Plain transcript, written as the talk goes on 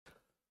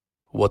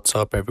What's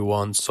up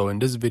everyone? So in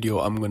this video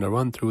I'm going to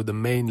run through the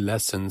main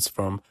lessons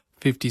from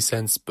 50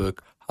 Cent's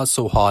book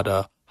Hustle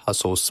Harder,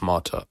 Hustle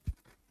Smarter.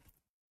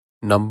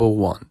 Number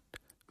 1.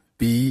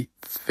 Be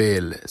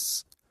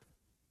fearless.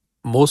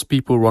 Most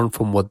people run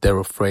from what they're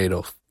afraid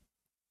of.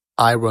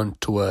 I run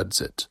towards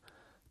it.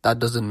 That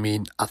doesn't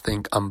mean I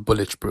think I'm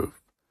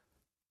bulletproof.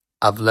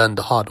 I've learned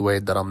the hard way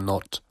that I'm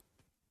not,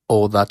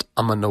 or that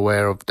I'm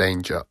unaware of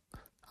danger.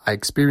 I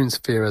experience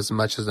fear as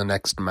much as the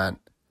next man.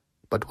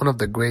 But one of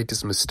the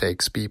greatest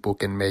mistakes people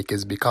can make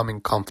is becoming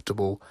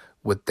comfortable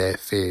with their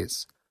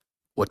fears.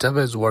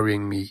 Whatever is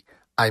worrying me,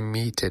 I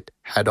meet it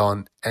head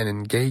on and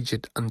engage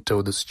it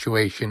until the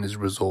situation is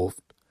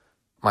resolved.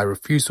 My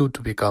refusal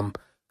to become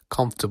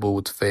comfortable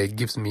with fear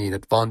gives me an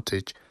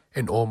advantage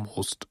in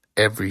almost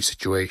every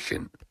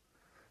situation.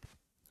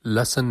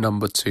 Lesson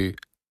number 2.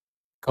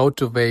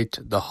 Cultivate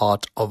the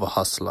heart of a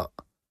hustler.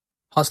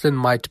 Hustling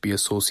might be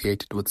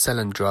associated with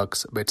selling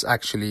drugs, but it's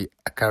actually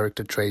a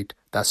character trait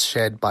that's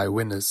shared by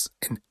winners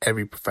in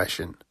every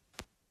profession.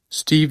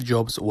 Steve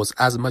Jobs was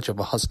as much of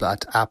a hustler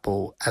at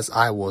Apple as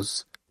I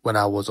was when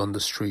I was on the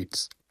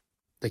streets.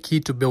 The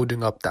key to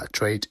building up that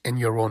trait in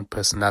your own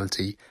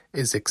personality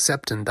is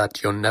accepting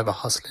that you're never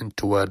hustling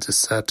towards a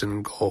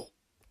certain goal.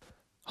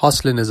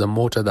 Hustling is a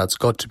motor that's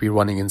got to be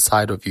running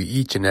inside of you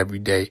each and every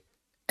day,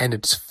 and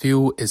its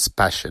fuel is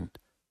passion.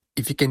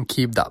 If you can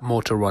keep that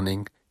motor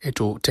running, it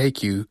will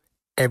take you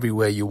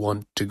everywhere you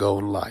want to go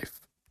in life.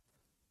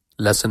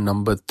 Lesson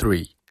number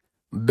 3.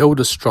 Build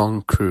a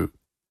strong crew.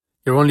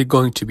 You're only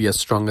going to be as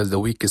strong as the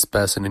weakest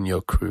person in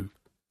your crew.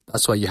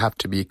 That's why you have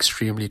to be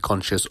extremely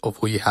conscious of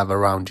who you have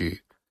around you.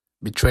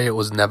 Betrayal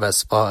was never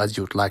as far as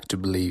you'd like to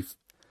believe.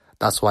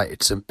 That's why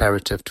it's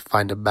imperative to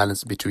find a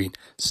balance between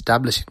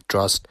establishing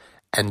trust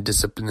and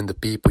disciplining the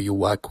people you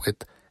work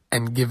with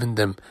and giving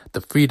them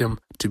the freedom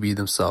to be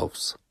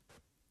themselves.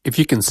 If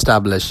you can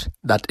establish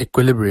that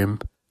equilibrium,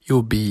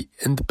 you'll be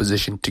in the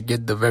position to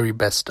get the very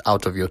best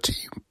out of your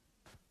team.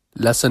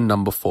 Lesson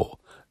number 4.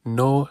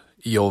 Know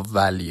your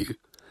value.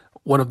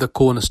 One of the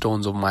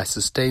cornerstones of my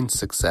sustained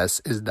success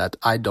is that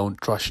I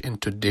don't rush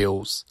into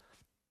deals.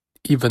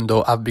 Even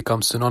though I've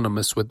become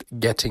synonymous with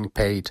getting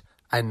paid,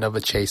 I never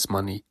chase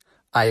money.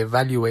 I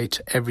evaluate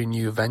every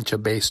new venture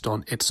based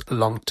on its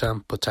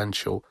long-term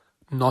potential,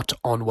 not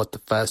on what the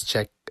first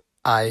check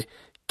I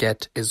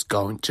get is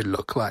going to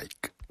look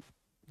like.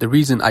 The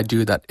reason I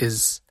do that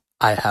is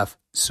I have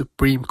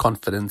supreme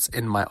confidence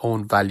in my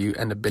own value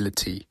and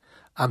ability.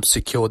 I'm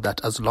secure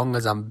that as long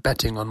as I'm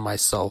betting on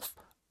myself,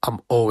 I'm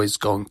always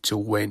going to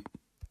win.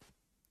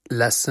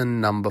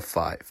 Lesson number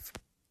 5.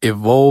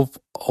 Evolve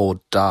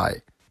or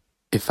die.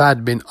 If I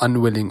had been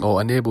unwilling or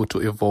unable to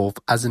evolve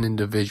as an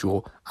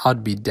individual,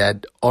 I'd be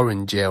dead or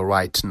in jail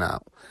right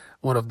now.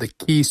 One of the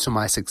keys to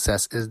my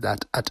success is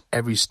that at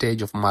every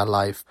stage of my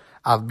life,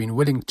 I've been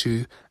willing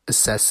to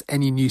assess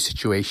any new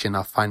situation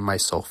I find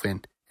myself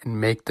in and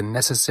make the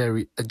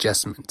necessary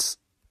adjustments.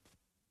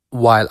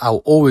 While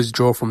I'll always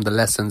draw from the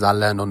lessons I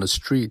learned on the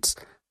streets,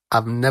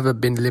 I've never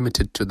been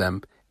limited to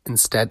them.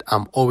 Instead,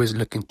 I'm always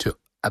looking to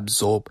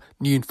absorb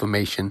new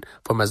information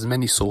from as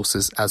many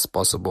sources as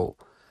possible.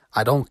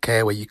 I don't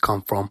care where you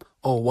come from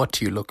or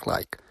what you look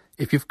like.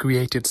 If you've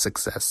created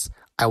success,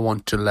 I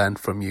want to learn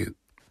from you.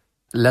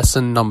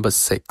 Lesson number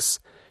 6.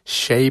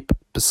 Shape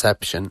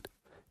perception.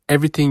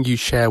 Everything you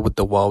share with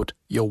the world,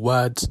 your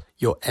words,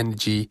 your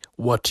energy,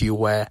 what you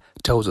wear,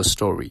 tells a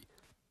story.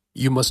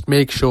 You must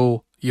make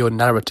sure your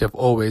narrative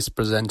always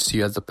presents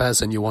you as the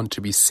person you want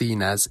to be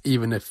seen as,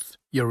 even if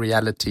your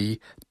reality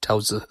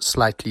tells a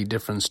slightly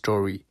different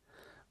story.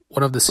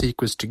 One of the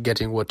secrets to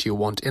getting what you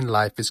want in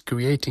life is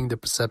creating the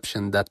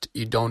perception that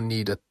you don't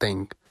need a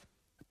thing.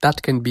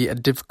 That can be a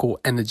difficult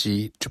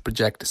energy to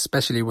project,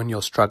 especially when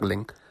you're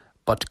struggling,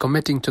 but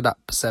committing to that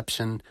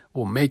perception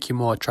will make you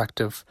more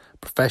attractive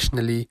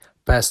professionally,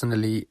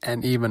 personally,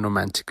 and even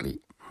romantically.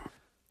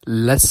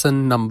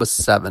 Lesson number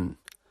 7.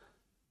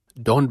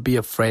 Don't be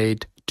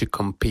afraid to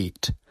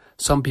compete.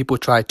 Some people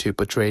try to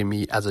portray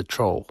me as a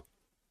troll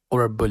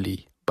or a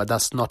bully, but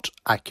that's not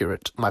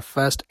accurate. My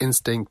first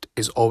instinct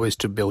is always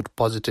to build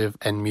positive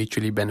and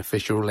mutually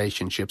beneficial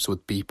relationships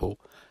with people.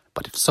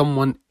 But if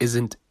someone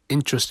isn't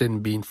interested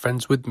in being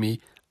friends with me,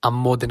 I'm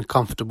more than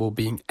comfortable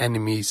being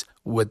enemies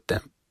with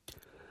them.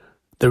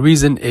 The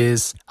reason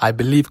is I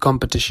believe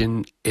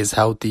competition is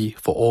healthy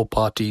for all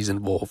parties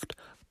involved.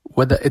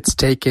 Whether it's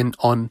taken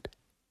on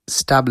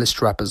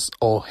established rappers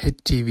or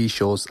hit TV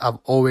shows, I've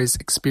always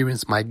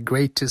experienced my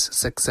greatest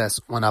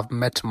success when I've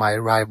met my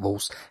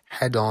rivals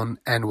head-on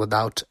and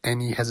without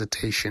any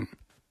hesitation.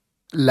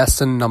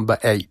 Lesson number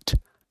 8.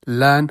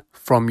 Learn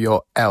from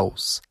your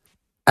L's.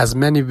 As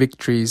many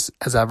victories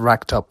as I've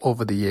racked up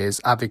over the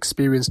years, I've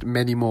experienced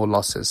many more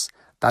losses.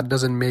 That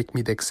doesn't make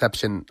me the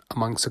exception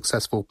among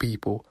successful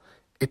people.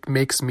 It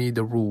makes me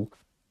the rule.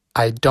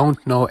 I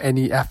don't know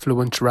any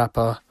affluent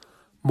rapper,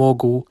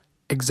 mogul,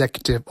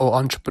 executive or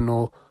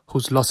entrepreneur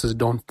whose losses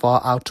don't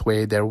far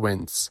outweigh their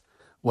wins.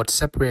 What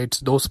separates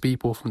those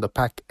people from the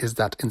pack is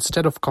that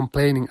instead of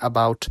complaining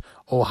about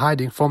or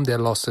hiding from their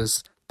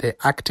losses, They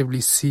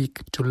actively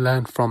seek to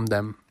learn from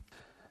them.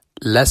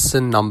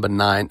 Lesson number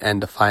 9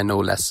 and the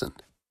final lesson.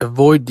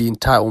 Avoid the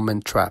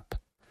entitlement trap.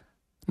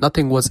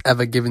 Nothing was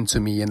ever given to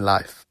me in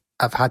life.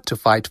 I've had to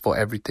fight for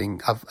everything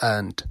I've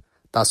earned.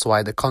 That's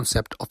why the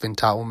concept of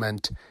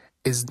entitlement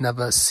is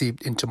never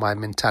seeped into my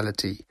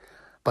mentality.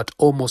 But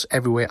almost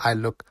everywhere I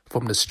look,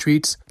 from the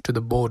streets to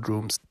the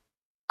boardrooms,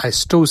 I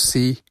still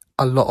see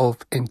a lot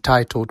of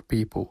entitled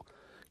people.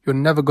 You're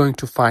never going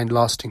to find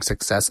lasting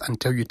success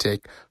until you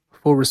take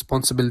full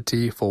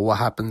responsibility for what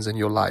happens in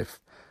your life.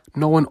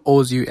 No one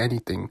owes you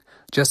anything,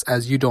 just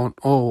as you don't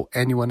owe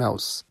anyone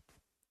else.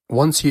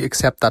 Once you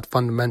accept that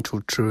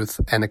fundamental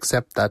truth and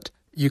accept that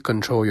you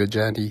control your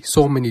journey,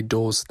 so many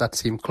doors that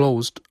seem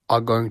closed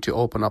are going to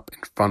open up in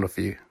front of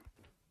you.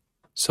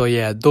 So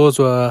yeah, those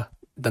were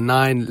the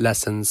 9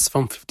 lessons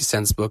from 50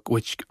 Cent's book,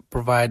 which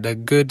provide a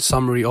good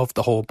summary of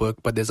the whole book,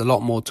 but there's a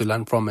lot more to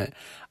learn from it.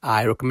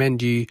 I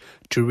recommend you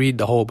to read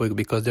the whole book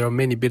because there are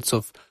many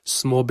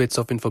small bits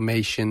of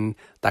information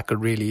that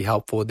could really be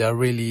helpful. They're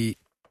really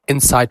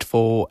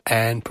insightful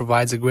and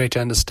provides a greater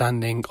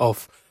understanding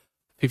of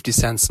 50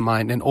 Cent's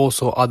mind and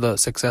also other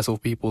successful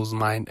people's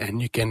mind,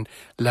 and you can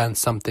learn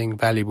something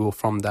valuable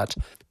from that.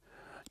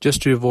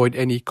 Just to avoid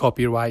any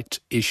copyright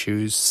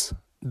issues,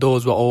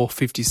 those were all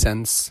 50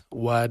 Cent's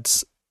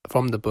words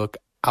from the book.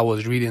 I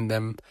was reading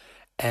them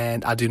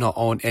and I do not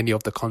own any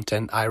of the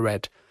content I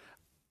read.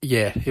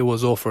 Yeah, it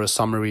was all for a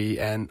summary,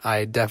 and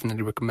I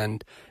definitely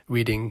recommend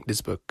reading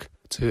this book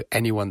to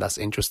anyone that's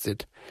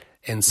interested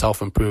in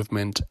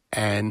self-improvement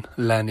and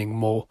learning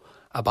more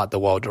about the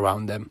world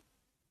around them.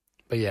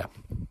 But yeah,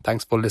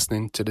 thanks for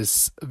listening to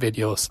this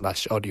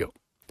video/audio.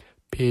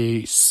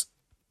 Peace.